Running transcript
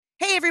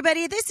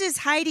everybody. This is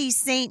Heidi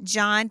St.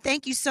 John.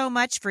 Thank you so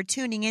much for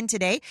tuning in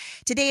today.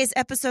 Today is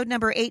episode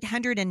number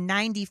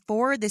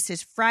 894. This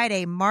is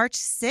Friday, March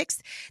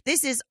 6th.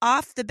 This is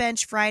Off the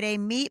Bench Friday,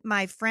 Meet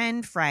My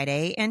Friend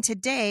Friday. And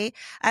today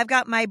I've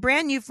got my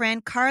brand new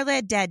friend,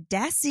 Carla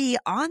Dadesi,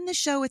 on the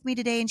show with me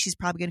today. And she's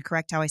probably going to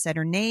correct how I said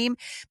her name,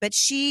 but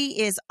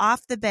she is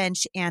off the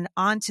bench and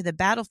onto the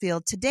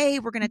battlefield. Today,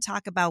 we're going to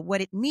talk about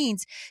what it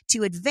means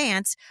to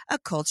advance a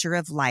culture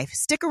of life.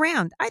 Stick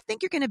around. I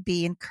think you're going to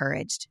be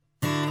encouraged.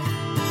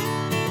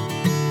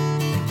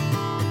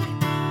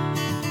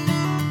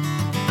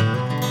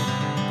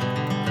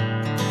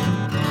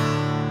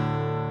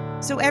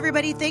 So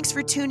everybody, thanks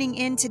for tuning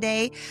in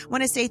today. I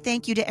want to say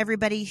thank you to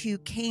everybody who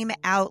came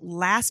out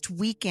last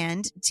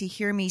weekend to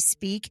hear me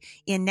speak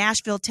in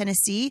Nashville,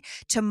 Tennessee.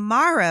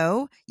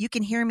 Tomorrow, you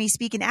can hear me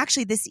speak, and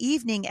actually this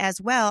evening as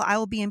well, I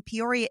will be in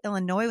Peoria,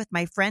 Illinois with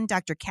my friend,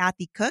 Dr.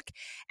 Kathy Cook,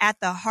 at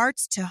the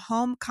Hearts to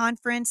Home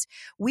Conference.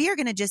 We are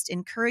going to just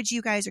encourage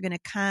you guys are going to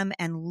come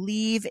and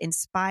leave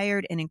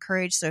inspired and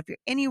encouraged. So if you're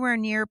anywhere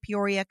near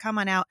Peoria, come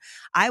on out.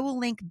 I will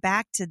link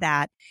back to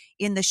that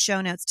in the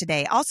show notes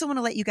today. Also want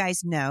to let you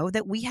guys know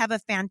that we have a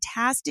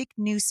fantastic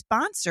new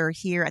sponsor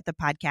here at the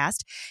podcast,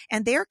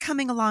 and they're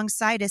coming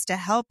alongside us to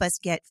help us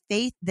get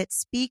Faith That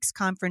Speaks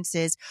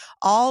conferences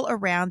all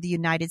around the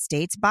United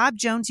States. Bob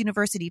Jones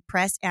University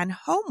Press and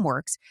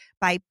Homeworks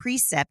by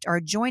Precept are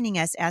joining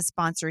us as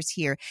sponsors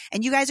here.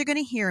 And you guys are going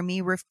to hear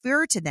me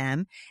refer to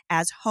them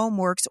as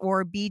Homeworks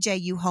or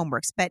BJU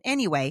Homeworks. But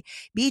anyway,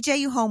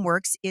 BJU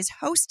Homeworks is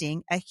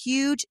hosting a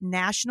huge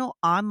national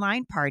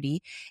online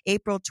party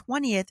April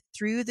 20th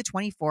through the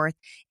 24th,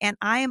 and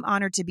I am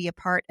honored to be a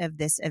part of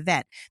this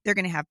event. They're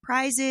going to have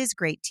prizes,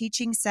 great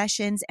teaching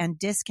sessions, and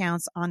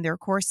discounts on their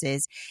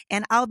courses.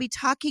 And I'll be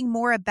talking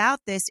more about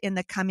this in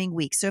the coming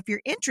weeks. So if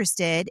you're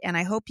interested, and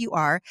I hope you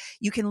are,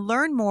 you can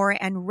learn more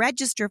and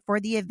register for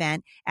the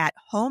event at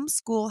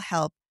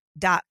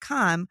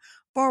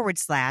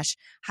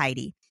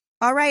homeschoolhelp.com/Heidi.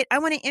 All right, I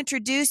want to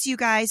introduce you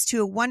guys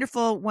to a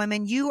wonderful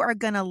woman. You are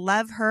going to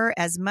love her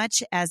as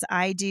much as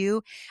I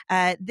do.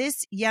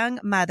 This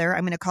young mother,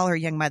 I'm going to call her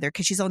young mother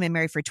because she's only been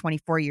married for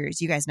 24 years.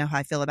 You guys know how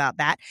I feel about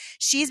that.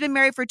 She's been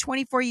married for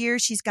 24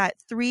 years. She's got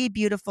 3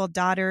 beautiful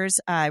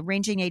daughters,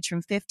 ranging age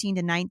from 15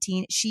 to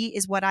 19. She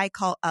is what I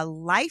call a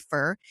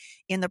lifer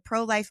in the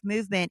pro-life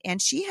movement,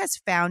 and she has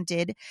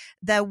founded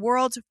the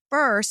world's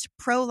first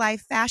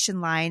pro-life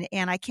fashion line,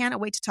 and I cannot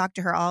wait to talk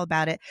to her all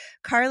about it.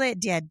 Carla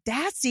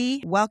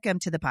Dadesi, welcome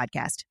to the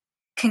podcast.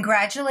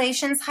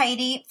 Congratulations,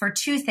 Heidi, for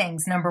 2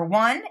 things. Number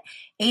 1,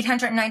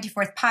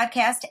 894th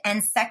podcast.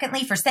 And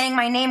secondly, for saying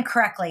my name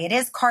correctly. It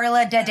is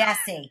Carla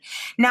Dadesi.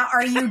 Now,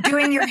 are you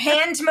doing your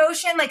hand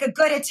motion like a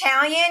good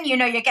Italian? You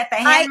know, you get the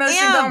hand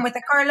motion going with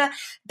the Carla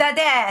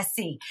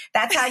Dadesi.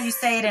 That's how you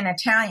say it in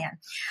Italian.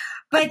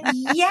 But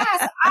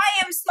yes, I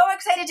am so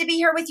excited to be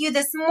here with you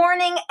this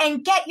morning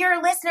and get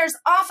your listeners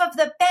off of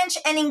the bench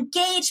and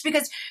engaged,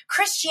 because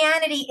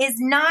Christianity is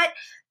not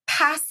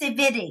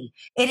passivity.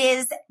 It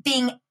is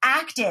being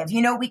active.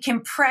 You know, we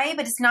can pray,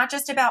 but it's not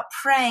just about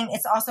praying.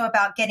 It's also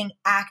about getting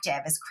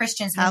active. As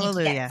Christians, we need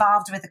to get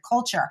involved with the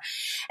culture.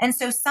 And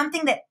so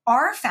something that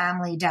our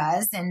family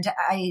does, and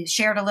I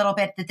shared a little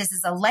bit that this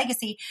is a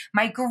legacy,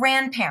 my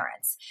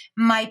grandparents,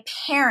 my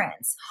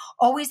parents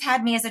always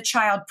had me as a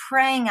child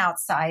praying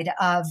outside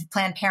of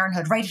Planned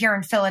Parenthood right here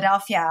in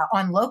Philadelphia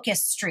on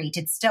Locust Street.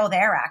 It's still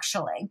there,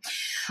 actually.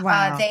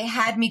 Wow. They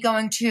had me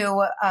going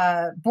to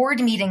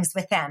board meetings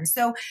with them.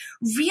 So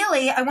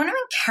really, I want to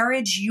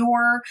encourage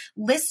your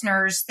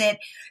listeners that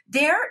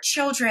their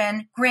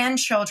children,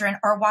 grandchildren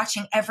are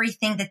watching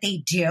everything that they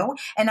do.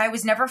 And I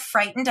was never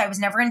frightened. I was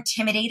never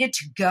intimidated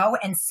to go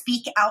and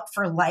speak out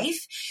for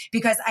life,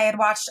 because I had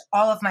watched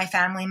all of my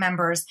family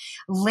members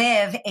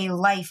live a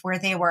life where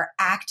they were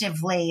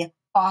actively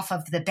off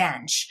of the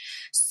bench.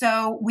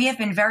 So we have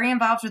been very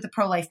involved with the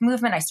pro-life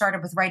movement. I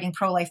started with writing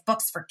pro-life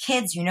books for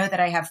kids. You know that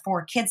I have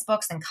 4 kids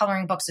books and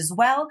coloring books as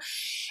well.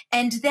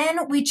 And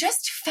then we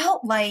just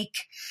felt like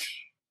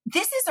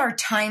this is our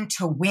time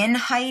to win,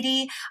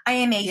 Heidi. I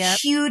am a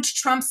huge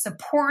Trump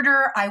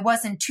supporter. I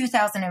was in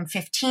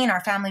 2015.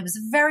 Our family was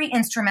very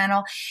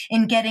instrumental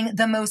in getting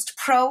the most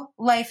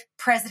pro-life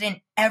president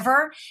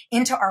ever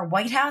into our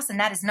White House, and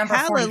that is number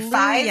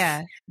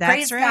 45. That's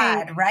Praise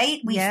right. God, right?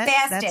 We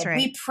fasted. Right.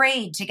 We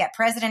prayed to get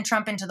President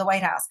Trump into the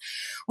White House.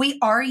 We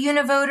are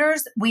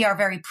univoters. We are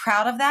very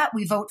proud of that.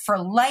 We vote for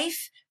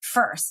life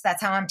first.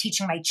 That's how I'm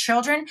teaching my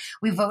children.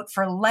 We vote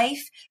for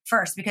life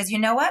first, because you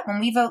know what? When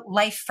we vote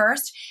life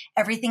first,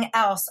 everything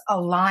else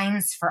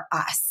aligns for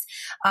us.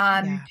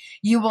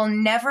 You will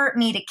never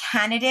meet a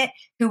candidate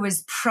who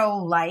is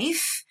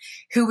pro-life,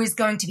 who is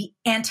going to be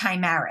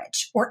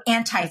anti-marriage or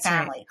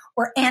anti-family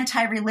or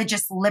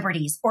anti-religious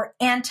liberties or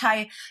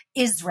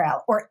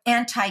anti-Israel or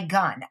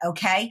anti-gun,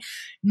 okay?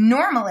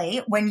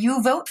 Normally, when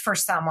you vote for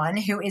someone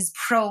who is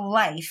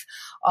pro-life,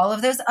 all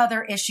of those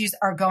other issues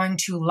are going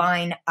to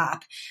line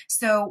up.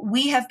 So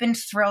we have been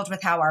thrilled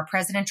with how our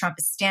President Trump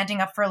is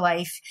standing up for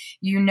life.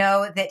 You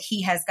know that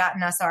he has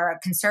gotten us our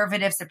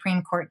conservative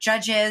Supreme Court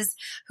judges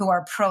who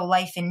are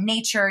pro-life in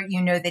nature.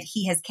 You know that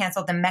he has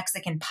canceled the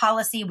Mexican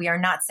policy. We are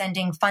not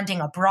sending funding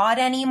abroad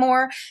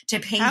anymore to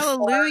pay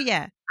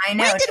Hallelujah. for. I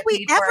know. When did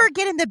we ever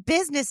get in the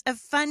business of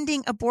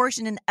funding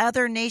abortion in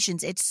other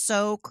nations? It's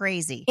so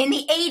crazy. In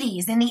the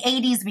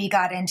 80s, we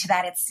got into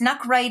that. It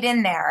snuck right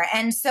in there.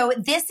 And so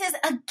this is,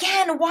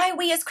 again, why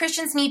we as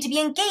Christians need to be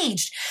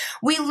engaged.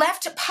 We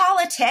left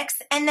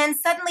politics, and then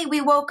suddenly we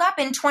woke up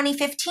in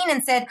 2015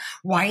 and said,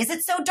 why is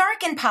it so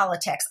dark in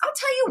politics? I'll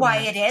tell you why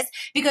it is.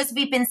 Because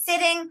we've been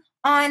sitting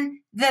on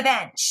the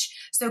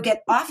bench. So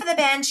get off of the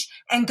bench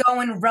and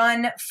go and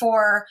run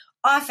for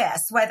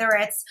office, whether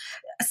it's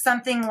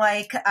something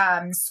like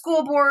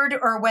school board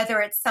or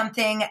whether it's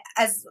something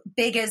as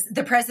big as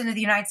the President of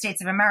the United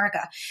States of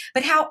America.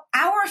 But how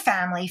our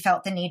family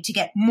felt the need to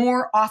get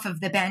more off of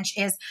the bench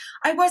is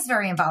I was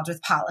very involved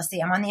with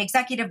policy. I'm on the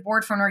executive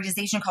board for an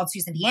organization called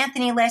Susan B.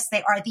 Anthony List.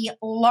 They are the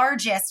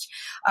largest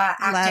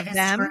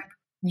activist group.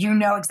 You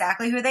know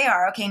exactly who they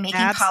are. Okay, making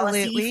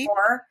policy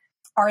for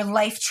our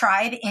Life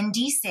Tribe in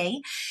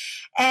DC.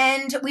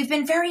 And we've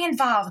been very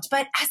involved.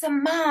 But as a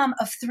mom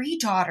of 3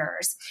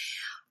 daughters,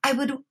 I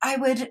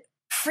would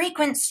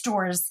frequent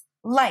stores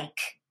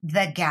like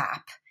The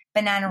Gap,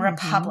 Banana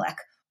Republic,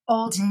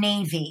 Old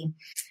Navy,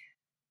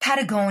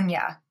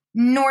 Patagonia,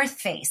 North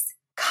Face,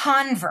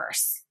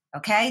 Converse.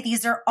 Okay,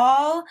 these are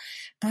all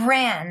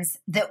brands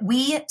that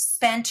we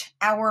spent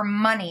our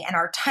money and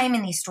our time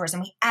in these stores,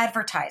 and we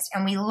advertised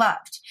and we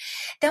loved.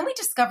 Then we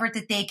discovered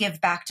that they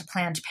give back to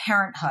Planned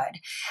Parenthood.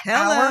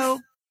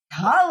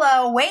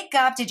 Hello, wake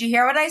up. Did you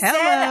hear what I said?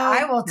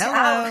 I will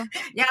tell.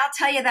 Yeah, I'll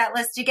tell you that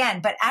list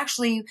again. But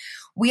actually,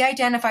 we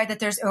identified that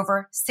there's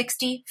over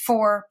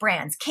 64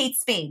 brands, Kate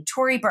Spade,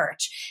 Tory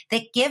Burch,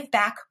 that give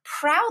back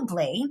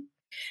proudly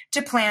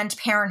to Planned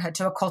Parenthood,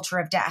 to a culture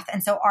of death.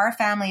 And so our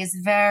family is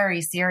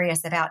very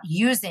serious about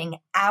using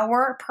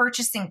our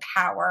purchasing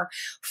power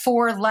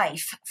for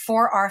life,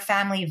 for our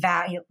family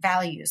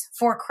values,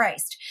 for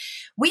Christ.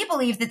 We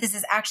believe that this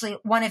is actually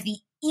one of the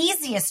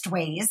easiest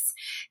ways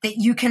that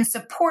you can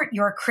support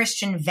your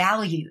Christian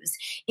values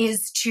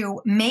is to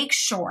make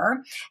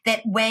sure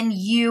that when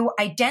you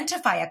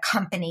identify a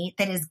company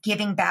that is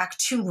giving back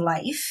to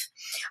life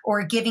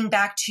or giving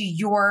back to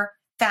your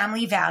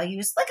family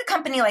values, like a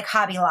company like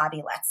Hobby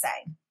Lobby, let's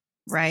say,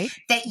 right,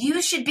 that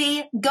you should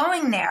be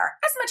going there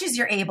as much as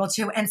you're able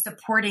to and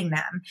supporting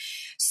them.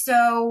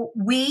 So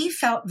we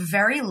felt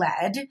very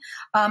led,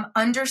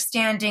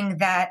 understanding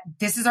that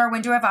this is our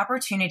window of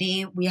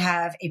opportunity. We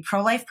have a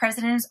pro-life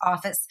president's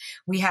office.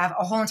 We have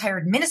a whole entire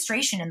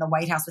administration in the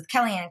White House with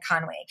Kellyanne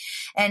Conway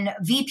and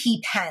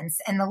VP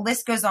Pence, and the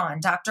list goes on,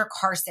 Dr.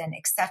 Carson,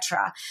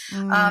 etc.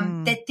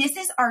 That this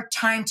is our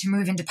time to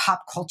move into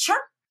pop culture.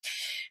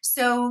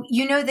 So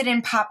you know that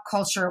in pop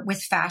culture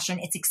with fashion,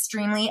 it's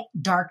extremely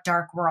dark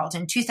world.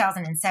 In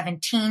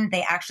 2017,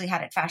 they actually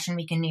had at Fashion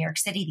Week in New York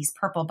City, these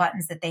purple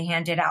buttons that they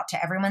handed out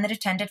to everyone that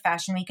attended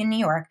Fashion Week in New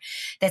York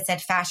that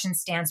said fashion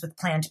stands with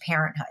Planned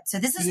Parenthood. So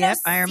this is no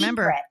secret. I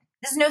remember.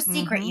 This is no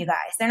secret, you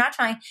guys. They're not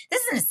trying.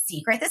 This isn't a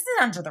secret. This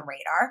is under the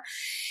radar.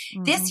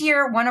 This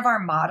year, one of our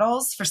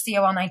models for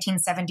COL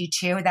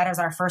 1972, that is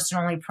our first and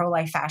only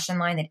pro-life fashion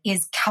line that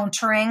is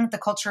countering the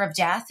culture of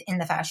death in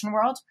the fashion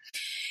world.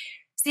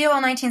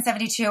 COL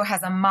 1972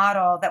 has a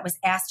model that was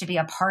asked to be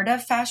a part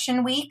of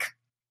Fashion Week.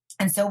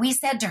 And so we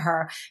said to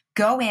her,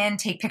 go in,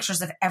 take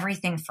pictures of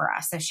everything for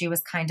us. So she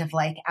was kind of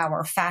like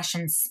our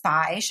fashion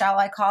spy, shall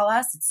I call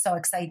us? It's so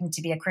exciting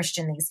to be a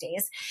Christian these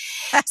days.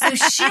 So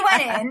she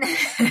went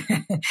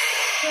in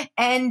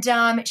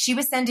and she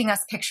was sending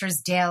us pictures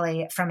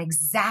daily from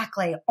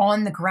exactly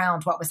on the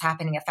ground what was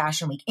happening at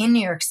Fashion Week in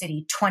New York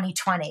City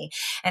 2020.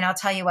 And I'll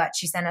tell you what,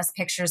 she sent us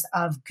pictures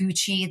of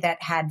Gucci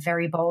that had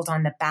very bold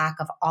on the back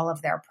of all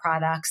of their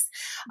products.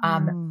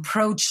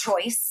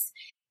 Pro-choice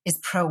is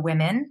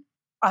pro-women.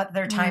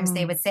 Other times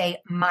they would say,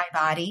 my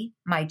body,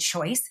 my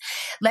choice.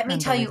 Let me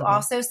tell you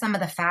also some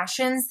of the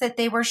fashions that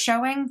they were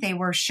showing. They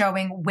were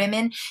showing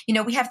women. You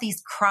know, we have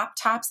these crop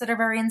tops that are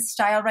very in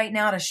style right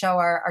now to show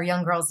our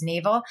young girls'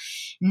 navel.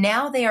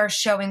 Now they are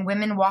showing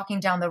women walking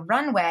down the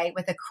runway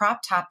with a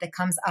crop top that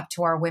comes up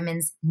to our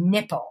women's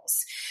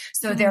nipples.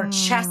 So their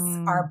chests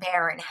are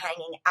bare and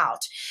hanging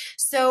out.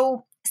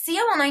 So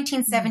COL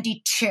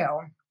 1972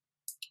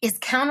 is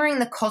countering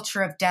the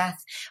culture of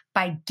death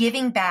by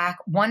giving back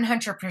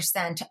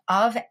 100%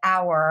 of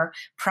our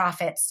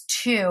profits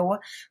to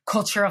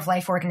Culture of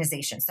Life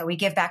organizations. So we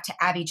give back to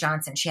Abby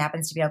Johnson. She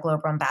happens to be a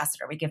global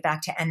ambassador. We give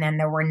back to And Then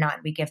There Were None.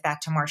 We give back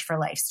to March for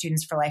Life,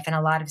 Students for Life, and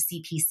a lot of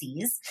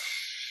CPCs.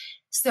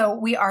 So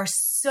we are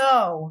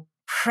so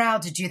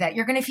proud to do that.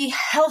 You're going to feel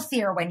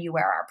healthier when you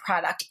wear our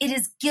product. It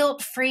is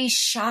guilt-free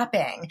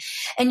shopping,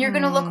 and you're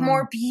going to look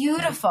more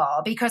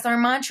beautiful because our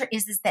mantra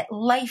is that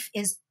life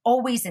is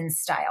always in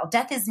style.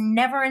 Death is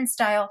never in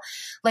style.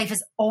 Life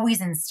is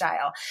always in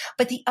style.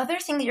 But the other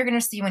thing that you're going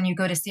to see when you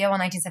go to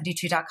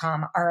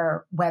col1972.com,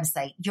 our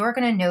website, you're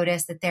going to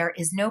notice that there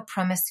is no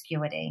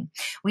promiscuity.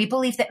 We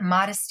believe that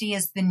modesty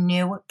is the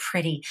new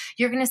pretty.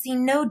 You're going to see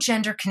no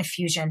gender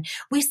confusion.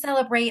 We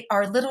celebrate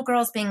our little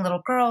girls being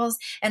little girls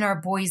and our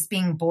boys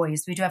being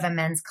boys. We do have a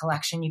men's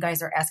collection. You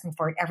guys are asking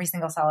for it every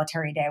single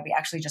solitary day. We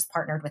actually just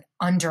partnered with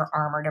Under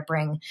Armour to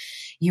bring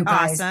you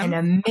guys an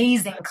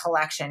amazing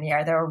collection.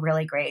 Yeah, they're a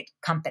really great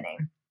company.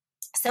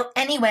 So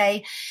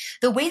anyway,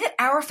 the way that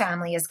our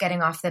family is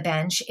getting off the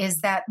bench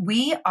is that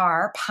we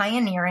are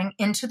pioneering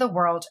into the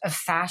world of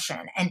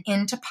fashion and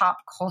into pop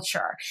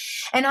culture.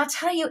 And I'll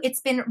tell you,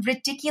 it's been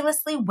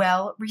ridiculously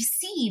well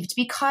received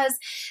because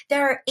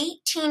there are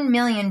 18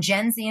 million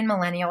Gen Z and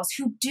millennials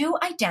who do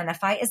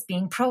identify as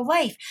being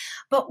pro-life.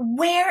 But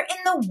where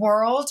in the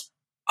world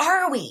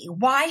are we?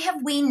 Why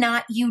have we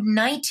not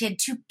united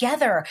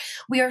together?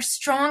 We are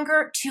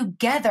stronger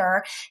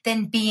together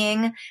than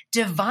being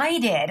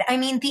divided. I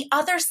mean, the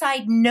other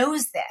side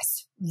knows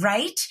this,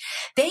 right?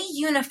 They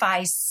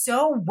unify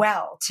so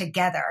well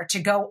together to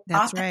go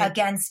up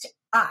against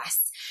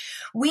us.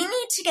 We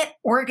need to get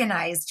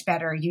organized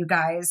better, you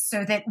guys,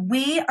 so that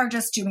we are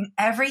just doing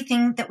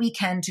everything that we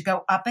can to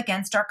go up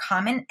against our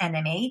common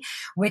enemy,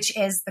 which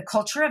is the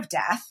culture of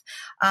death,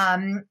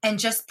 and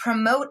just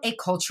promote a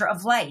culture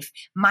of life.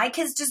 My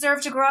kids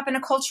deserve to grow up in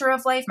a culture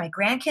of life. My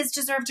grandkids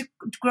deserve to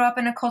grow up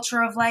in a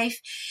culture of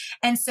life.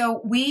 And so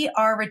we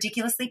are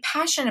ridiculously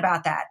passionate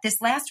about that.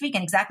 This last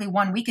weekend, exactly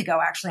 1 week ago,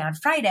 actually on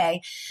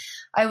Friday,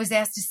 I was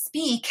asked to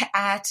speak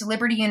at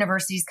Liberty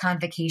University's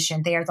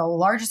Convocation. They are the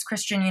largest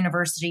Christian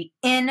university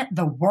in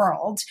the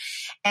world.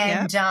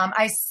 And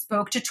I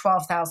spoke to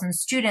 12,000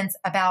 students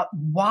about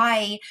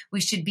why we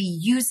should be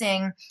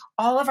using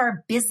all of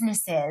our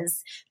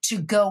businesses to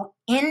go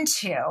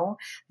into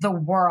the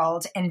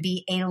world and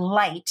be a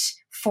light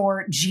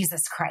for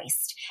Jesus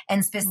Christ.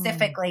 And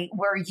specifically,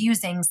 we're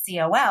using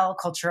COL,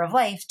 Culture of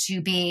Life,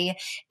 to be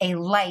a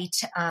light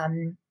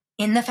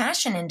in the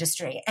fashion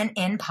industry and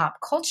in pop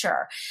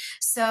culture.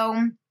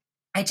 So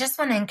I just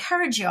want to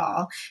encourage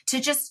y'all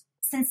to just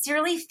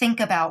sincerely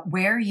think about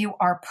where you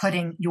are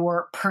putting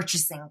your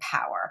purchasing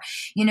power.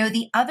 You know,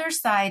 the other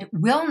side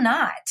will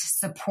not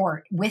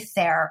support with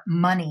their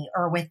money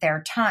or with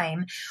their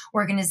time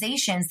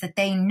organizations that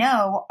they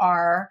know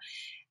are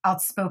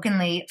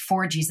outspokenly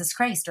for Jesus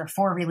Christ or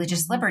for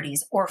religious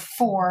liberties or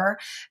for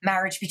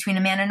marriage between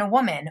a man and a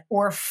woman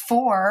or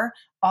for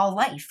all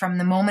life from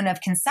the moment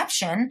of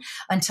conception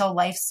until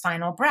life's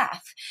final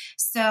breath.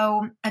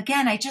 So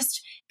again,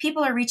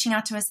 people are reaching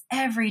out to us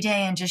every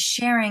day and just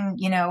sharing,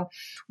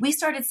 we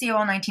started COL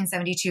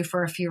 1972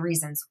 for a few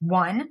reasons.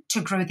 One,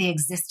 to grow the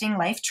existing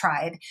life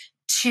tribe.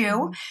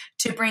 Two,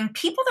 to bring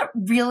people that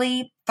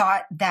really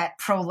thought that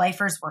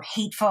pro-lifers were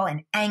hateful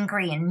and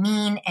angry and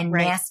mean and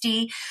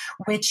nasty,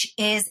 which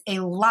is a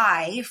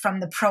lie from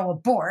the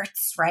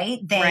pro-aborts, right?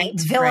 They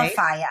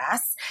vilify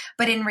us.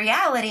 But in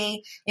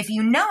reality, if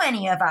you know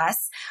any of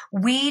us,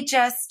 we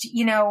just,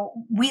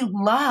 we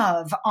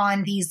love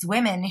on these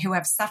women who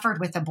have suffered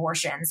with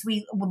abortions.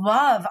 We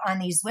love on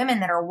these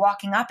women that are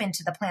walking up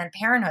into the Planned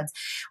Parenthoods.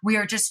 We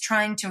are just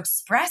trying to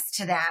express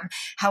to them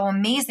how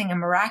amazing and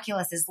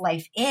miraculous this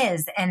life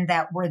is and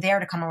that we're there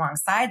to come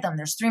alongside them.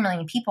 There's 3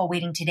 million people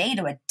waiting today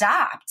to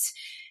adopt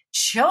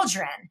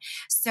children.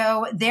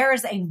 So there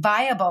is a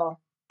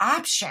viable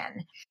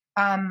option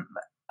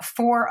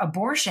for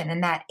abortion,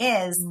 and that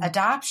is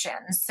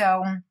adoption.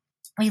 So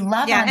we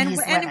love on these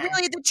women. And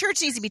really the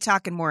church needs to be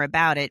talking more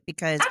about it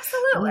because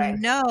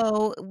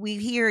we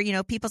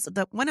hear, people,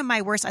 one of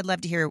my worst, I'd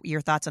love to hear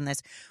your thoughts on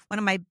this. One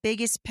of my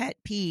biggest pet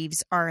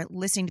peeves are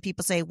listening to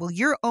people say, well,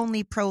 you're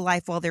only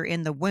pro-life while they're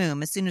in the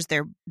womb. As soon as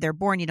they're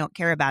born, you don't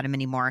care about them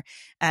anymore.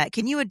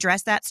 Can you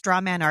address that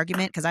straw man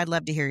argument? Because I'd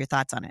love to hear your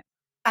thoughts on it.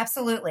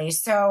 Absolutely.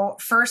 So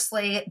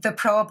firstly, the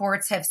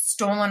pro-aborts have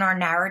stolen our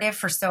narrative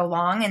for so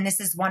long, and this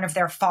is one of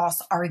their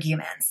false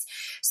arguments.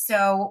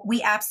 So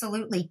we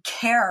absolutely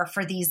care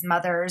for these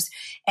mothers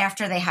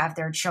after they have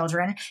their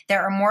children.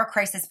 There are more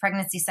crisis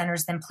pregnancy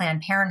centers than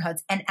Planned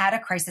Parenthoods, and at a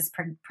crisis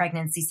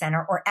pregnancy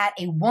center or at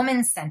a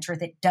woman's center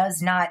that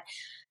does not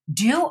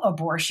do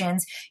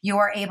abortions, you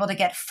are able to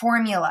get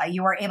formula,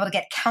 you are able to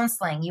get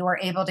counseling, you are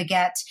able to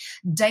get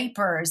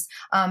diapers.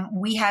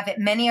 We have at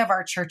many of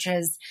our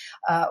churches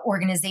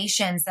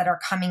organizations that are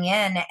coming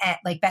in at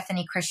like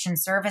Bethany Christian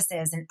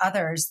Services and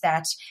others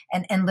that,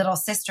 and Little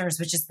Sisters,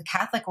 which is the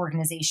Catholic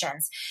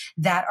organizations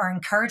that are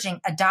encouraging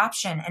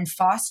adoption and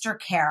foster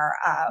care.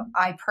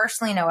 I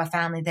personally know a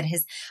family that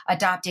has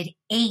adopted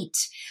 8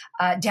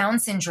 Down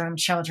syndrome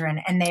children,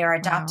 and they are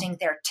adopting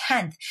their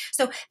 10th.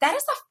 So that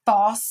is a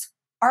false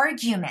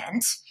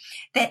argument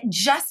that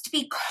just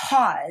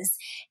because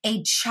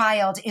a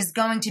child is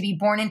going to be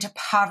born into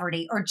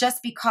poverty or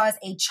just because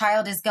a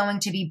child is going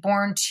to be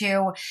born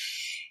to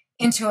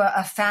into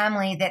a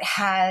family that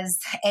has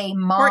a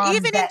mom, or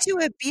even into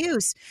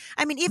abuse.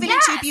 I mean, even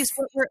into abuse.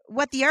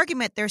 What the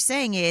argument they're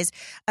saying is,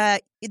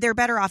 they're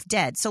better off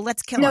dead. So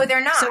let's kill them. No,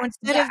 they're not. So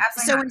instead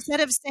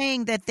Absolutely of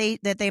saying that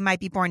they might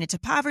be born into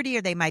poverty,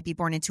 or they might be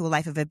born into a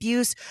life of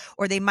abuse,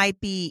 or they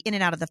might be in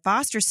and out of the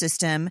foster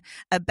system,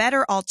 a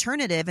better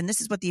alternative, and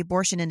this is what the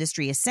abortion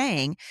industry is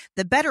saying,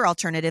 the better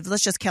alternative,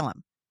 let's just kill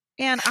them.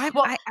 And I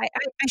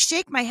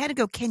shake my head and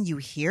go, can you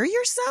hear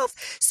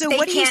yourself? So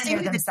what do you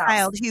say to the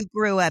child who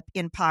grew up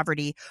in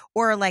poverty,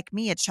 or like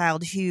me, a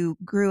child who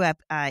grew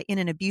up in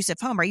an abusive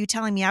home? Are you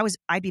telling me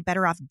I'd be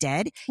better off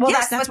dead? Well,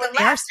 yes, that's what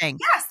they are saying.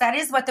 Yes, that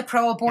is what the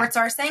pro-aborts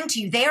are saying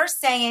to you. They are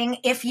saying,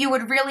 if you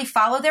would really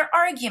follow their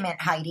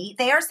argument, Heidi,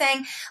 they are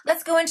saying,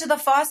 let's go into the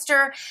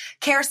foster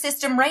care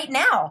system right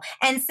now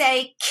and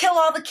say, kill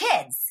all the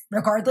kids,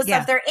 regardless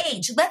of their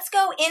age. Let's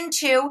go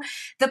into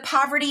the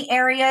poverty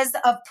areas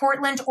of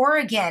Portland,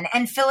 Oregon,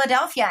 and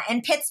Philadelphia,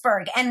 and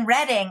Pittsburgh, and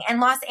Reading, and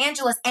Los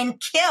Angeles, and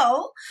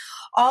kill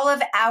all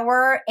of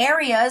our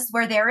areas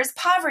where there is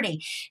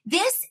poverty.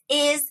 This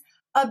is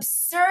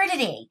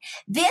absurdity.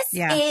 This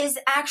is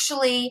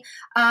actually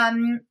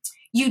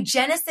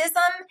eugenicism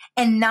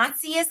and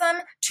Nazism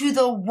to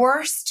the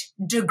worst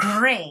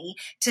degree,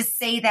 to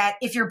say that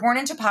if you're born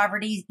into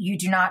poverty, you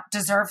do not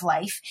deserve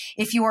life.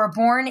 If you are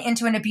born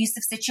into an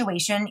abusive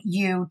situation,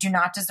 you do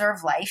not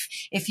deserve life.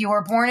 If you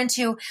are born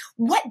into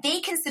what they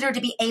consider to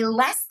be a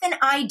less than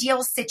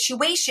ideal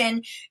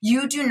situation,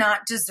 you do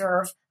not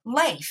deserve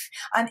life.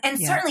 And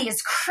certainly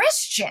as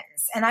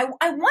Christians, and I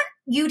want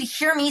you to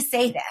hear me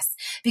say this,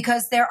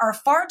 because there are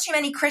far too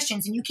many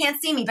Christians, and you can't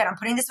see me, but I'm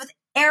putting this with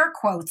air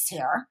quotes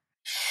here.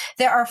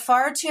 There are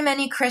far too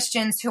many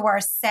Christians who are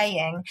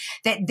saying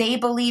that they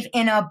believe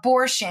in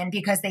abortion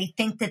because they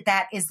think that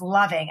that is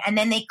loving. And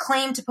then they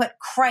claim to put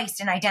Christ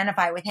and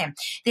identify with him.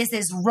 This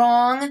is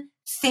wrong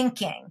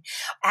thinking.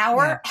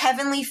 Our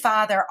Heavenly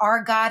Father,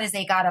 our God, is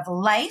a God of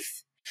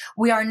life.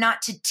 We are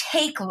not to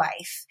take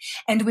life,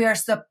 and we are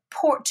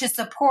to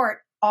support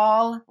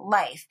all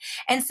life.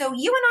 And so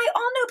you and I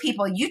all know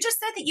people. You just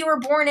said that you were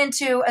born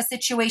into a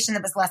situation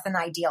that was less than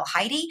ideal.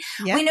 Heidi,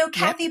 we know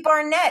Kathy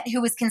Barnett,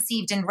 who was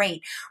conceived in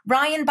rape.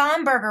 Ryan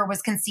Baumberger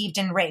was conceived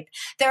in rape.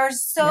 There are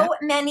so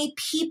many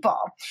people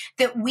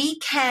that we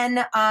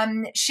can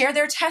share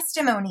their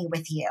testimony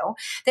with you,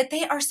 that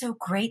they are so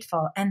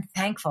grateful and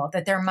thankful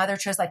that their mother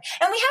chose life.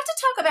 And we have to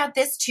talk about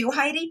this too,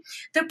 Heidi.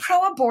 The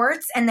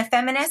pro-aborts and the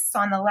feminists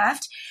on the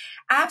left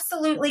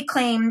absolutely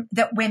claim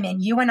that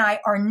women, you and I,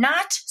 are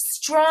not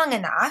strong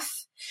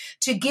enough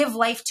to give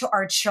life to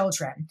our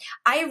children.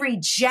 I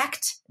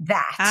reject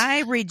that.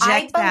 I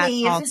reject that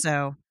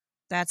also.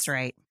 That's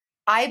right.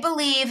 I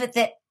believe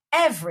that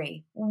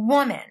every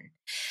woman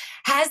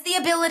has the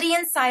ability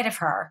inside of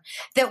her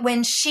that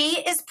when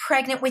she is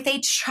pregnant with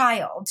a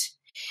child,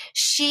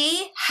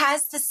 she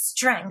has the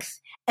strength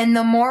and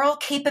the moral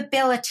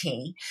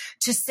capability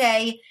to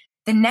say,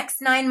 the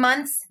next 9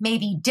 months may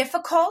be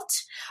difficult,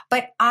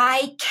 but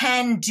I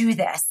can do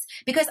this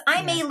because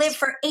I may live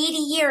for 80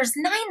 years.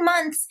 9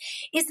 months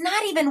is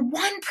not even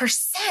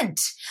 1%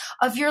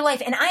 of your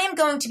life. And I am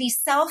going to be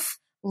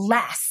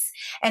selfless,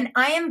 and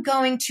I am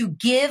going to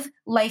give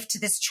life to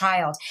this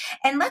child.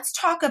 And let's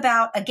talk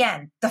about,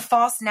 again, the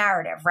false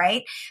narrative,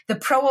 right? The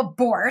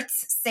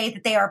pro-aborts say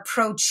that they are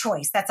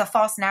pro-choice. That's a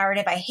false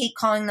narrative. I hate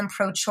calling them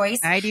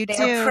pro-choice. I do too.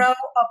 They are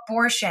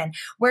pro-abortion.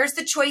 Where's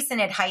the choice in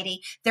it,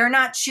 Heidi? They're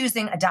not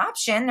choosing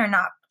adoption. They're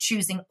not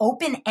choosing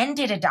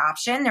open-ended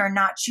adoption. They're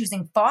not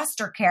choosing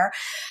foster care.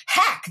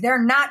 Heck,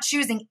 they're not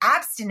choosing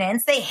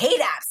abstinence. They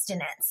hate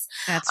abstinence.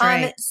 That's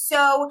right.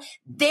 So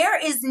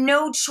there is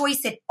no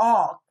choice at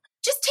all.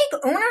 Just take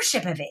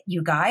ownership of it,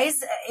 you guys.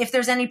 If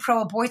there's any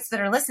pro-aborts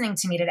that are listening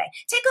to me today,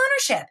 take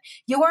ownership.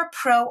 You are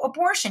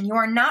pro-abortion. You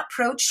are not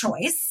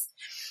pro-choice.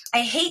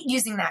 I hate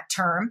using that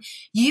term.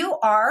 You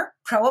are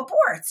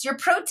pro-aborts. You're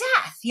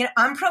pro-death. You know,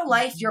 I'm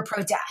pro-life. You're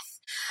pro-death.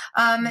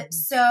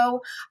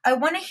 So I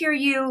want to hear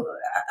you.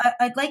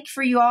 I'd like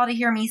for you all to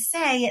hear me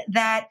say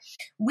that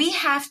we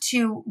have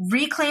to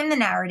reclaim the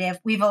narrative.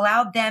 We've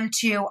allowed them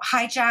to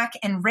hijack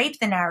and rape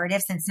the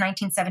narrative since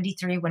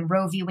 1973 when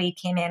Roe v. Wade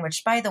came in,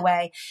 which, by the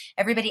way,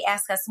 everybody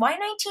asks us, why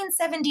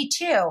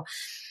 1972?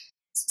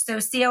 So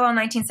COL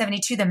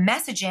 1972, the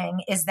messaging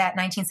is that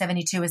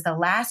 1972 is the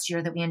last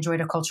year that we enjoyed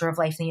a culture of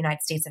life in the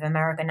United States of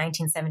America.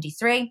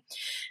 1973,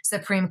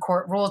 Supreme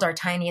Court ruled our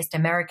tiniest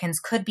Americans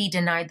could be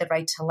denied the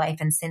right to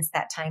life. And since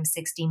that time,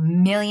 60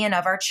 million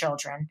of our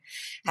children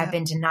have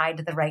been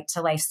denied the right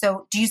to life.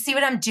 So do you see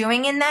what I'm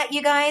doing in that,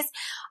 you guys?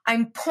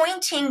 I'm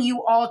pointing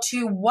you all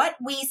to what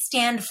we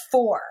stand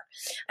for.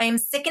 I am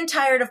sick and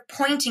tired of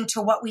pointing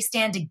to what we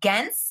stand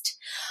against.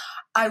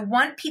 I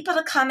want people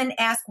to come and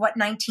ask what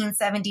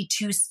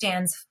 1972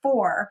 stands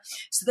for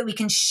so that we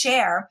can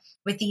share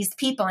with these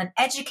people and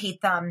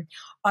educate them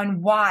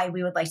on why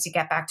we would like to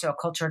get back to a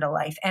culture to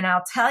life. And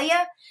I'll tell you,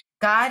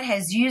 God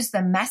has used the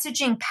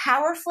messaging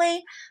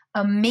powerfully.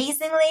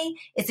 amazingly.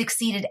 It's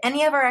exceeded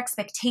any of our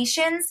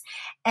expectations.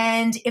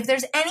 And if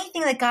there's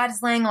anything that God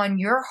is laying on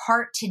your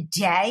heart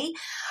today,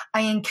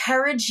 I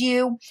encourage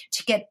you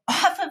to get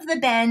off of the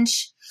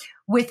bench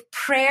with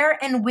prayer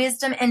and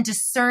wisdom and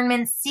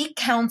discernment, seek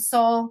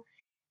counsel,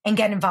 and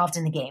get involved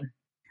in the game.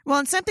 Well,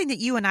 and something that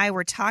you and I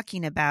were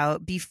talking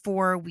about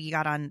before we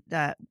got on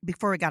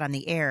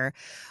the air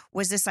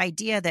was this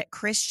idea that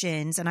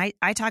Christians, and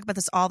I talk about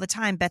this all the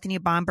time. Bethany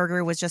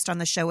Bomberger was just on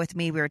the show with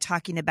me. We were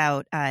talking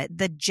about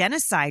the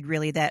genocide,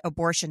 really, that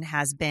abortion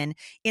has been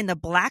in the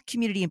Black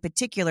community in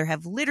particular,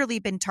 have literally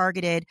been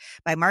targeted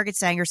by Margaret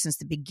Sanger since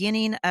the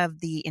beginning of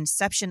the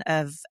inception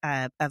of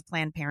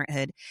Planned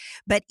Parenthood.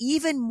 But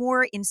even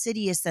more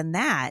insidious than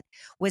that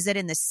was that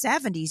in the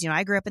 70s,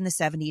 I grew up in the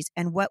 70s,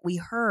 and what we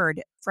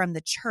heard from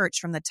the church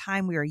from the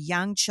time we were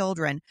young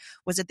children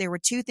was that there were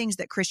two things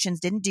that Christians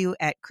didn't do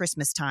at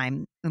Christmas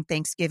time and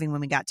Thanksgiving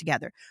when we got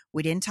together.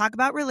 We didn't talk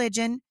about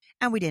religion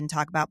and we didn't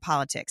talk about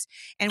politics.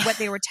 And what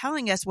they were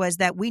telling us was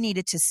that we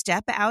needed to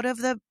step out of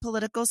the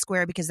political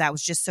square because that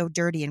was just so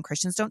dirty, and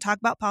Christians don't talk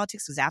about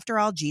politics because after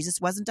all, Jesus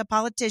wasn't a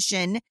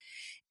politician,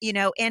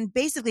 and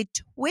basically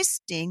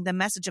twisting the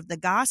message of the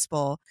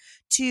gospel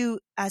to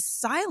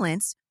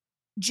silence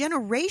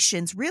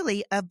generations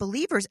really of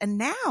believers. And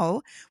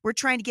now we're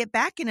trying to get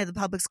back into the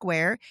public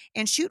square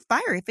and shoot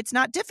fire if it's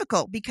not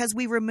difficult because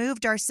we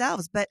removed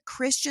ourselves. But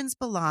Christians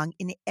belong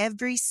in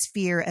every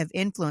sphere of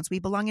influence. We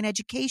belong in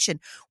education.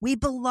 We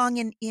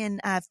belong in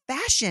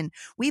fashion.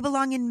 We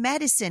belong in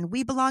medicine.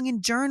 We belong in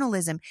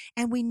journalism.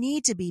 And we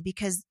need to be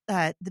because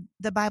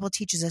the Bible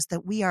teaches us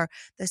that we are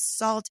the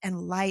salt and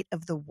light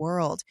of the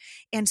world.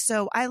 And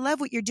so I love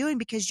what you're doing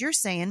because you're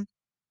saying,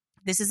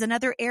 this is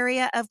another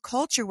area of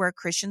culture where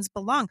Christians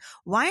belong.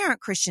 Why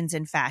aren't Christians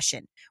in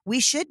fashion? We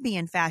should be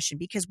in fashion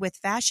because with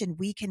fashion,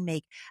 we can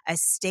make a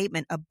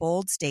statement, a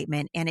bold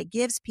statement, and it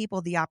gives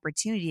people the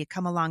opportunity to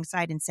come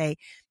alongside and say,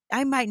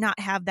 I might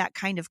not have that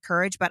kind of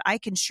courage, but I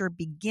can sure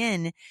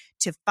begin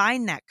to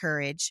find that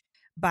courage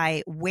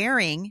by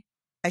wearing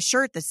a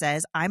shirt that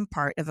says I'm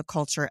part of a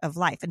culture of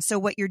life. And so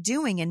what you're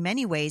doing in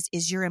many ways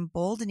is you're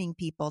emboldening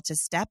people to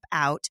step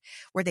out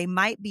where they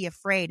might be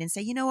afraid and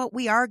say, you know what,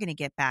 we are going to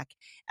get back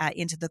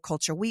into the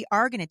culture. We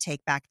are going to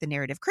take back the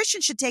narrative.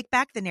 Christians should take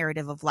back the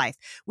narrative of life.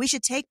 We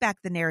should take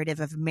back the narrative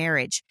of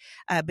marriage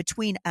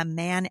between a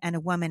man and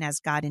a woman as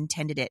God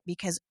intended it.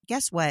 Because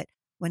guess what?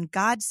 When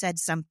God said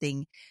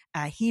something,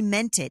 he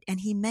meant it, and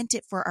he meant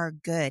it for our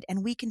good.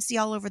 And we can see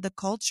all over the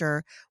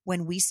culture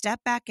when we step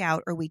back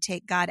out or we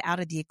take God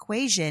out of the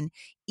equation,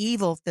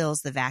 evil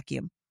fills the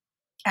vacuum.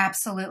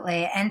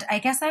 Absolutely. And I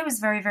guess I was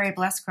very, very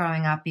blessed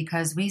growing up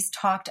because we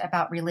talked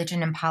about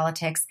religion and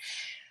politics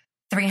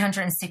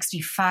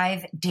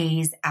 365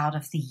 days out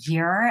of the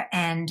year.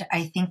 And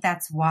I think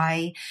that's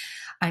why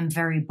I'm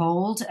very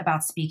bold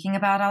about speaking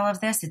about all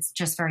of this. It's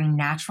just very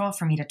natural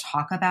for me to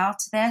talk about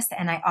this.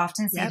 And I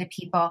often say to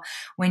people,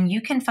 when you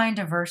can find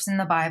a verse in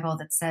the Bible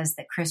that says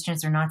that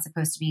Christians are not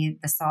supposed to be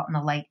the salt and the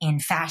light in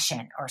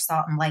fashion or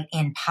salt and light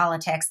in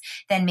politics,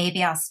 then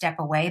maybe I'll step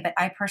away. But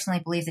I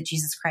personally believe that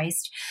Jesus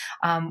Christ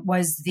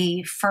was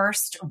the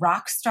first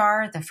rock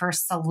star, the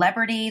first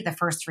celebrity, the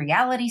first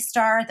reality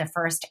star, the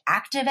first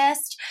activist.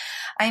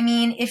 I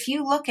mean, if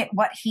you look at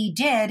what he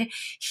did,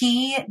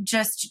 he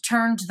just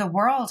turned the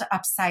world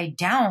upside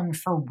down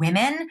for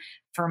women,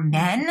 for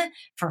men,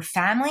 for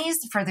families,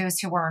 for those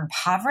who were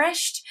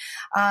impoverished,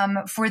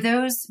 for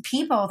those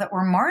people that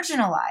were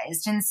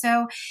marginalized. And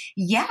so,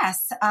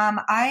 yes,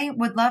 I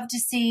would love to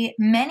see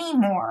many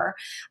more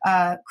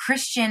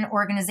Christian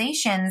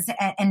organizations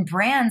and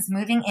brands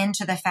moving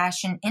into the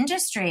fashion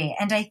industry.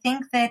 And I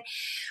think that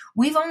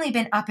we've only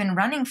been up and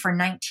running for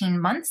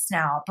 19 months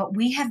now, but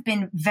we have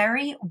been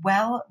very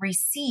well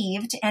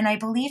received. And I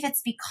believe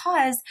it's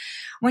because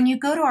when you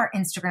go to our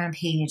Instagram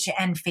page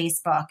and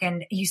Facebook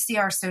and you see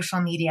our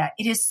social media,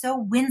 it is so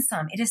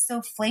winsome. It is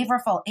so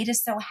flavorful. It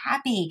is so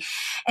happy.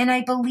 And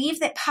I believe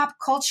that pop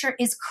culture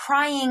is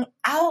crying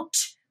out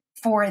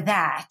for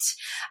that.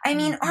 I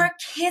mean, our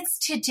kids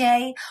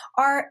today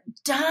are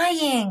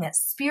dying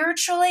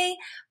spiritually,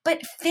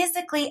 but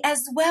physically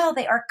as well.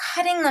 They are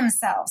cutting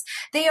themselves.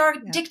 They are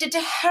addicted to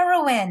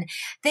heroin.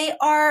 They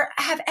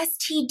have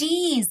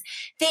STDs.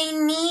 They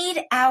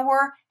need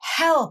our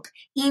help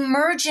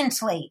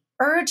emergently,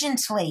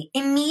 urgently,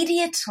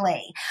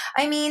 immediately.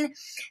 I mean,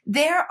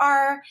 there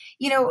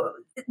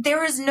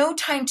is no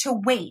time to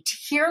wait.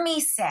 Hear me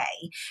say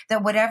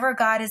that whatever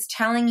God is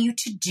telling you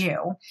to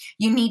do,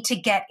 you need to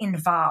get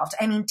involved.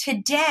 I mean,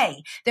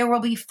 today there will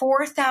be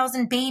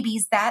 4,000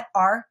 babies that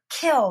are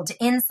killed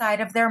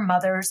inside of their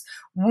mother's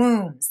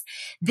wombs.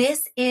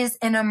 This is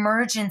an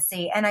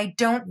emergency. And I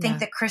don't think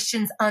that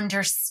Christians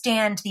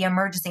understand the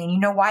emergency. And you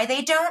know why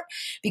they don't?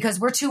 Because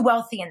we're too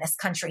wealthy in this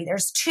country.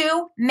 There's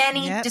too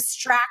many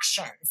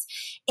distractions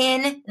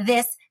in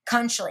this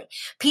country.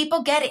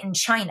 People get it in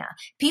China.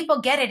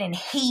 People get it in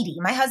Haiti.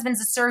 My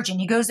husband's a surgeon.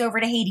 He goes over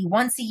to Haiti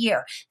once a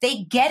year.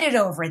 They get it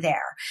over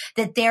there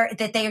that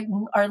they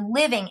are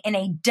living in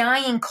a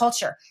dying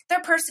culture.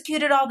 They're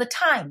persecuted all the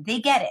time. They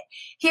get it.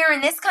 Here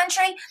in this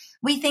country,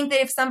 we think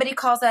that if somebody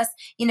calls us,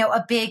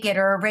 a bigot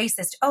or a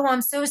racist, oh,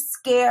 I'm so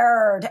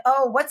scared.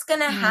 Oh, what's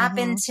going to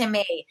happen to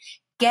me?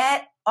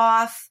 Get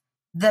off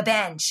the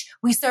bench.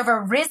 We serve a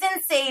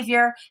risen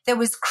Savior that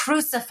was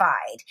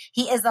crucified.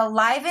 He is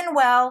alive and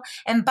well.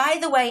 And by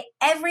the way,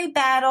 every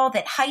battle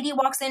that Heidi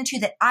walks into,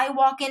 that I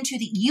walk into,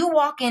 that you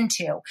walk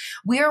into,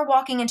 we are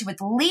walking into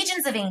with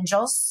legions of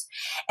angels,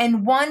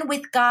 and one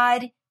with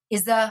God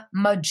is a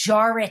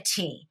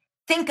majority.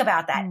 Think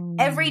about that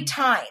every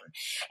time.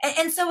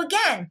 And so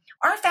again,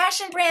 our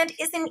fashion brand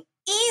is an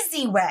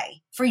easy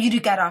way for you to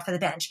get off of the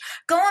bench.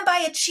 Go and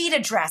buy a cheetah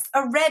dress,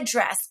 a red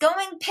dress. Go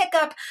and pick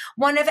up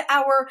one of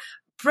our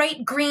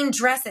bright green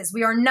dresses.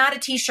 We are not a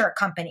t-shirt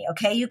company,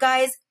 okay, you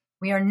guys?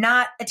 We are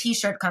not a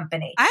t-shirt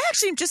company. I'm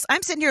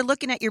sitting here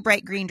looking at your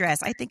bright green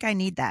dress. I think I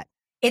need that.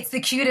 It's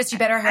the cutest. You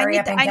better hurry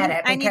up and get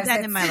it. I need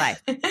that in my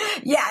life.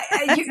 Yeah,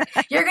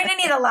 you're going to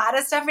need a lot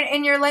of stuff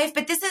in your life,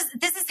 but this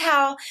is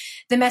how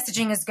the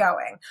messaging is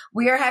going.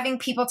 We are having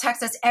people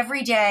text us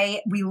every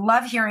day. We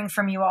love hearing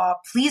from you all.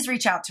 Please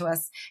reach out to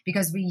us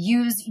because we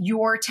use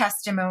your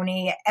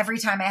testimony every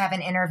time I have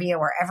an interview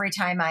or every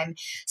time I'm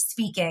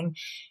speaking.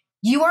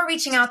 You are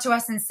reaching out to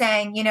us and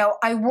saying,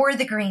 I wore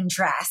the green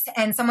dress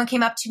and someone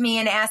came up to me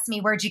and asked me,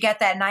 where'd you get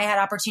that? And I had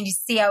opportunity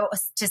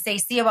to say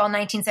COL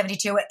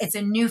 1972. It's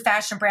a new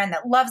fashion brand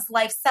that loves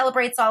life,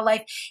 celebrates all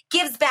life,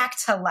 gives back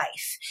to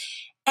life.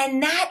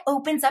 And that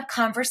opens up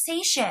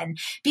conversation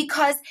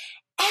because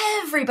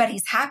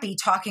everybody's happy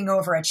talking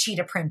over a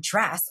cheetah print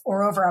dress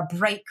or over a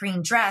bright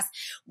green dress.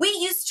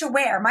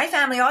 My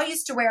family all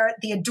used to wear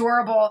the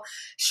adorable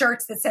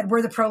shirts that said,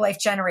 we're the pro-life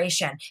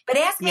generation. But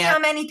ask me how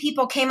many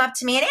people came up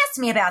to me and asked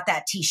me about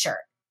that t-shirt.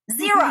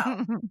 0.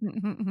 And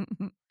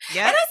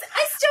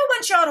I still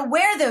want y'all to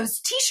wear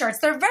those t-shirts.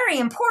 They're very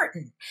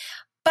important.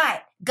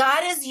 But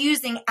God is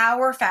using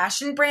our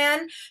fashion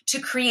brand to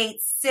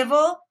create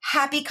civil,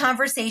 happy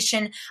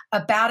conversation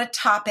about a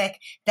topic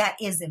that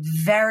is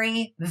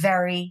very,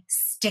 very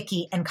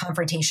sticky and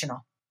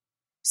confrontational.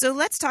 So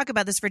let's talk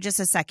about this for just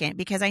a second,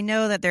 because I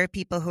know that there are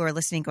people who are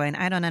listening going,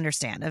 I don't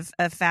understand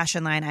a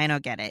fashion line. I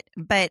don't get it.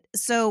 But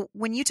so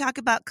when you talk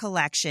about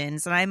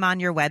collections, and I'm on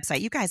your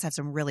website, you guys have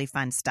some really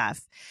fun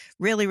stuff,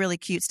 really, really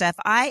cute stuff.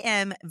 I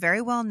am very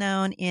well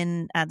known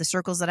in the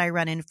circles that I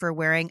run in for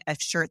wearing a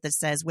shirt that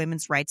says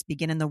women's rights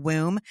begin in the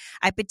womb.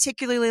 I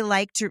particularly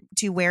like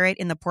to wear it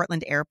in the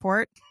Portland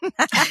airport.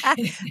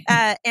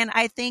 And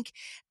I think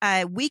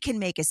we can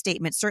make a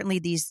statement, certainly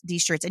these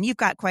shirts, and you've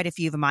got quite a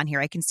few of them on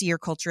here. I can see your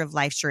Culture of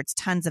Life shirts,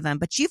 tons of them,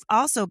 but you've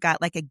also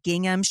got like a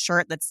gingham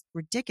shirt that's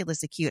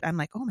ridiculously cute. I'm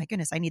like, oh my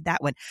goodness, I need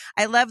that one.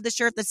 I love the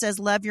shirt that says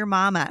love your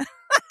mama.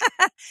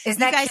 Isn't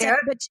that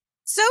cute?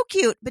 So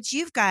cute. But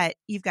you've got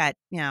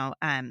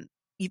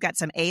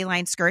some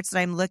A-line skirts that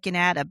I'm looking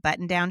at, a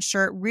button-down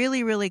shirt,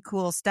 really, really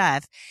cool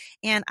stuff.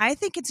 And I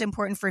think it's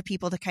important for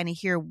people to kind of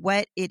hear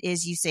what it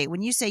is you say.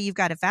 When you say you've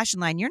got a fashion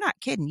line, you're not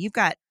kidding.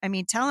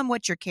 Tell them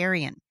what you're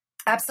carrying.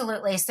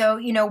 Absolutely. So,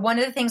 one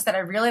of the things that I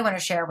really want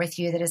to share with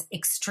you that is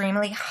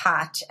extremely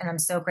hot, and I'm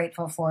so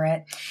grateful for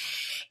it,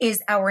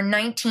 is our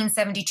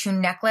 1972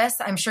 necklace.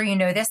 I'm sure you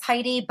know this,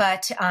 Heidi,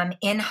 but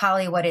in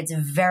Hollywood, it's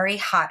very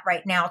hot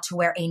right now to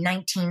wear a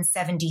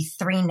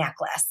 1973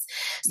 necklace.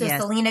 So yes.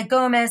 Selena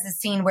Gomez is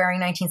seen wearing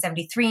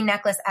 1973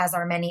 necklace, as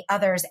are many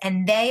others,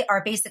 and they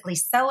are basically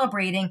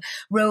celebrating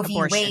Roe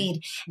v.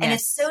 Wade. And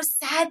It's so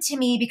sad to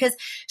me because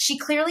she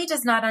clearly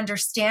does not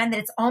understand that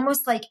it's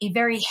almost like a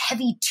very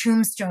heavy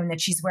tombstone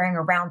that she's wearing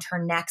around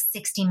her neck,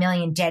 60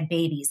 million dead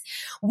babies.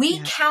 We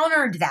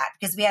countered that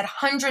because we had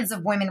hundreds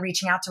of women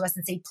reaching out to us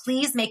and say,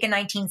 please make a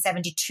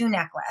 1972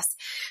 necklace.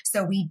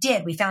 So we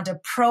did. We found a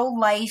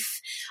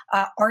pro-life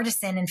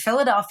artisan in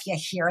Philadelphia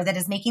here that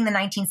is making the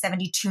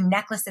 1972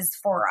 necklaces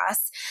for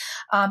us.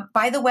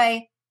 By the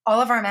way, all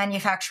of our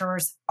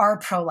manufacturers are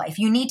pro-life.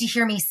 You need to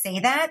hear me say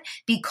that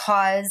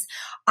because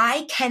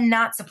I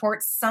cannot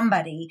support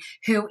somebody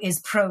who is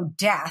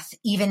pro-death,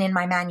 even in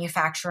my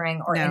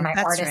manufacturing or in my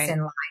artisan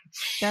line.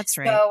 That's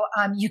right. So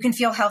you can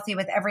feel healthy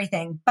with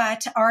everything.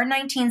 But our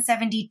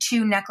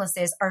 1972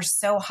 necklaces are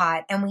so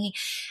hot. And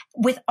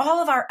with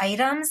all of our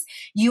items,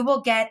 you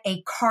will get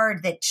a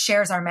card that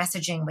shares our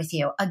messaging with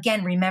you.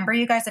 Again, remember,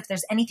 you guys, if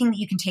there's anything that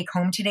you can take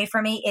home today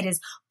from me, it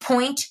is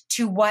point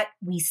to what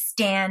we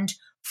stand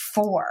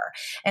for.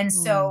 And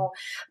so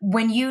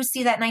when you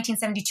see that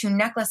 1972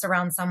 necklace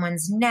around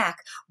someone's neck,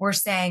 we're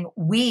saying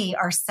we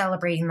are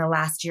celebrating the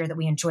last year that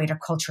we enjoyed a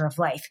culture of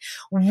life.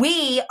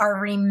 We are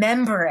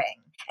remembering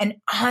and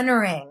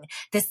honoring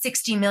the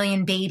 60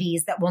 million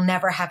babies that will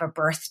never have a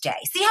birthday.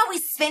 See how we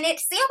spin it?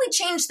 See how we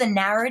change the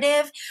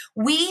narrative?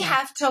 We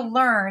have to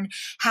learn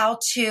how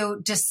to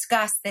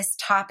discuss this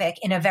topic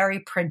in a very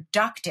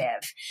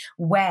productive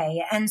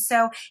way. And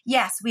so,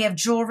 yes, we have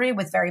jewelry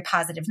with very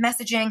positive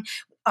messaging.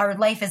 our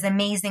Life is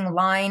Amazing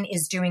line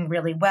is doing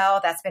really well.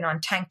 That's been on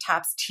tank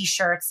tops,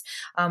 t-shirts.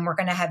 We're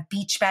going to have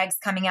beach bags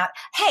coming out.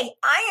 Hey,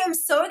 I am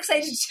so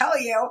excited to tell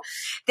you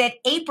that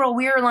April,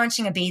 we are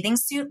launching a bathing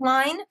suit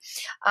line.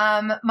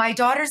 My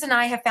daughters and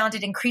I have found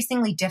it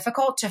increasingly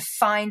difficult to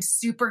find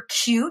super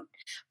cute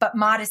but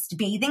modest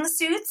bathing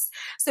suits.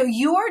 So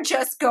you're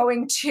just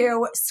going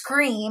to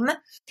scream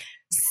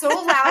so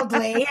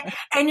loudly,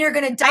 and you're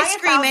going to die. I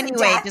scream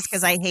anyway, just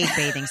because I hate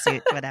bathing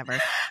suits, whatever.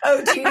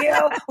 Oh, do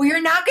you? Well,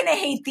 you're not going to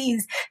hate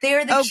these. They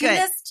are the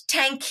cutest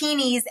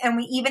tankinis, and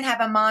we even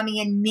have a mommy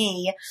and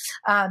me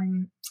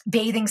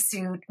bathing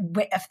suit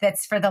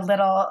that's for the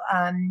little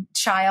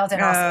child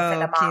and also for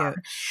the mom.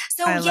 Cute.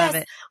 So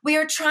yes, we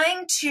are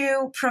trying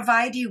to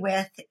provide you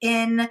with,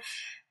 in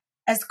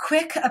as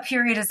quick a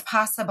period as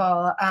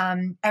possible,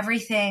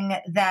 everything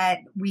that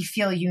we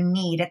feel you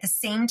need. At the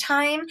same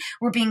time,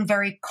 we're being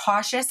very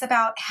cautious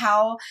about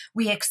how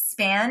we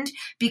expand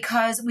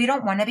because we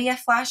don't want to be a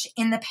flash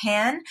in the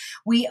pan.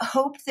 We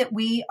hope that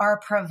we are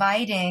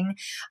providing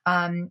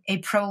a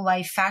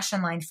pro-life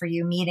fashion line for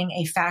you, meaning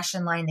a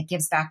fashion line that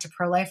gives back to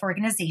pro-life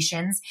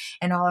organizations,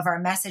 and all of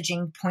our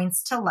messaging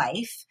points to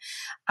life.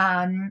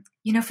 For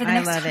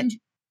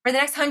the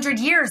next 100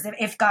 years,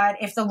 if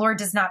the Lord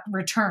does not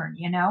return,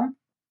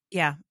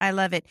 Yeah, I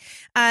love it.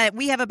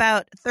 We have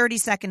about 30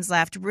 seconds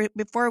left.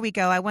 Before we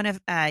go, I want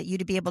you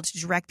to be able to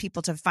direct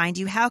people to find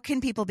you. How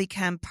can people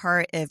become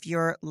part of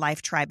your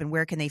life tribe, and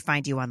where can they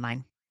find you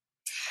online?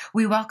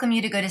 We welcome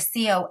you to go to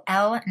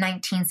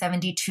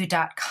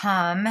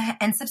col1972.com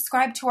and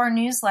subscribe to our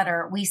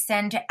newsletter. We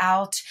send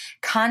out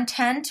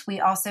content. We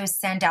also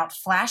send out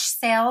flash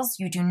sales.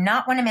 You do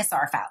not want to miss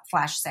our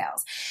flash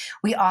sales.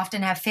 We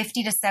often have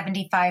 50 to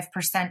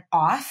 75%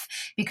 off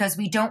because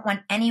we don't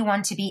want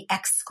anyone to be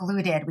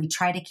excluded. We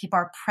try to keep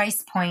our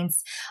price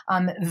points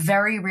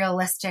very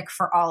realistic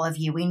for all of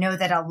you. We know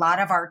that a lot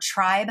of our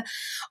tribe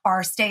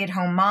are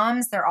stay-at-home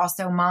moms. They're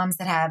also moms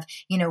that have,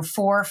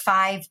 4,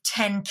 5,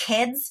 10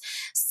 kids.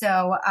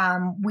 So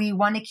we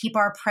want to keep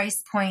our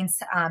price points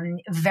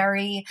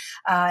very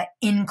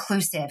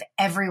inclusive.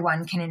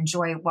 Everyone can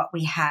enjoy what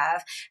we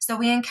have. So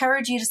we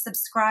encourage you to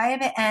subscribe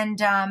and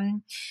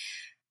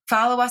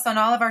follow us on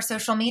all of our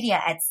social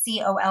media at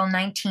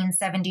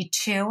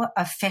COL1972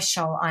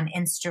 official on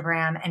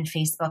Instagram and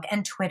Facebook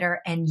and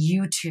Twitter and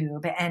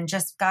YouTube. And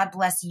just God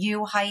bless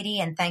you, Heidi,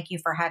 and thank you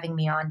for having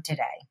me on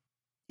today.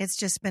 It's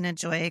just been a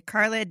joy.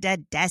 Carla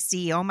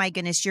Dedesi, oh my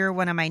goodness, you're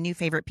one of my new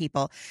favorite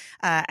people.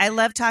 I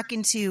love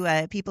talking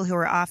to people who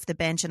are off the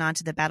bench and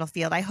onto the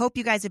battlefield. I hope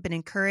you guys have been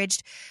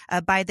encouraged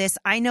by this.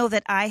 I know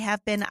that I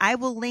have been. I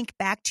will link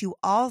back to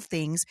all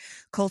things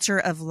Culture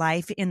of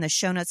Life in the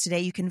show notes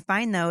today. You can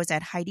find those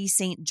at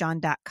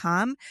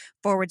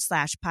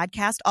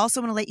HeidiSt.John.com/podcast.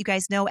 Also want to let you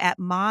guys know at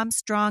Mom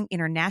Strong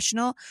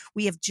International,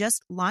 we have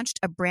just launched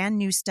a brand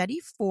new study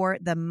for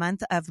the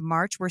month of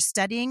March. We're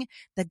studying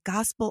the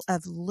Gospel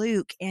of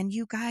Luke. And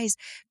you guys,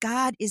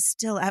 God is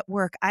still at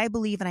work. I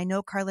believe, and I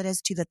know Carla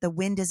does too, that the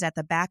wind is at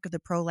the back of the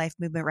pro-life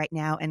movement right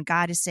now. And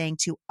God is saying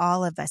to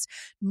all of us,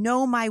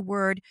 know my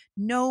word,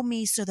 know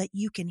me so that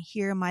you can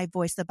hear my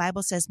voice. The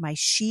Bible says, my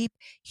sheep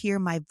hear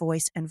my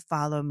voice and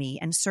follow me.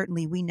 And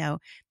certainly we know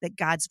that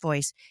God's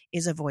voice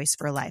is a voice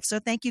for life. So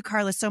thank you,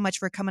 Carla, so much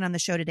for coming on the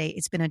show today.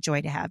 It's been a joy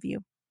to have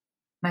you.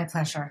 My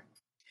pleasure.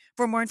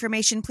 For more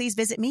information, please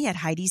visit me at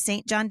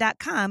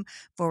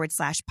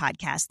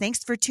HeidiSt.John.com/podcast.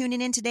 Thanks for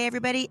tuning in today,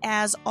 everybody.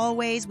 As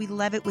always, we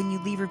love it when you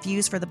leave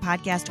reviews for the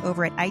podcast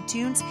over at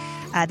iTunes.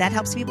 That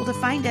helps people to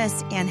find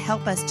us and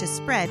help us to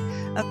spread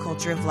a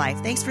culture of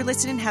life. Thanks for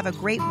listening. Have a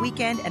great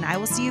weekend, and I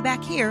will see you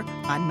back here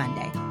on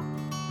Monday.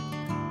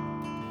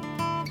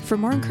 For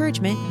more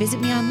encouragement,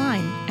 visit me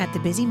online at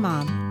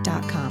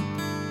thebusymom.com.